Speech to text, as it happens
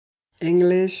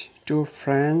English to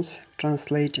French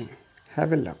translating.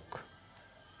 Have a look.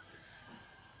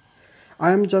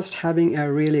 I am just having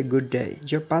a really good day.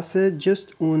 Je passe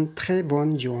juste une très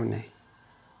bonne journée.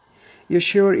 You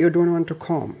sure you don't want to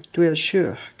come? Tu es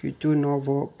sûr que tu ne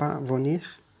veux pas venir?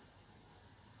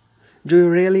 Do you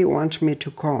really want me to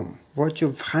come? Veux-tu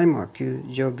vraiment que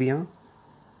je vienne?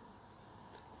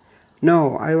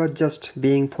 No, I was just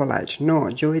being polite.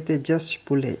 No, je étais just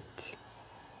polite.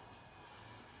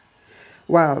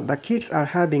 Well, the kids are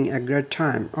having a great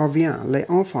time. Oh bien, les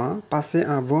enfants passent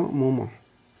un bon moment.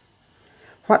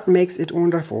 What makes it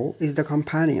wonderful is the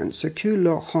companion. Ce qui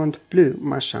le rend plus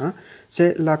machin,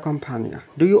 c'est la compagnie.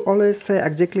 Do you always say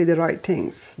exactly the right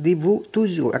things? Dites-vous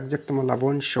toujours exactement la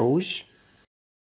bonne chose?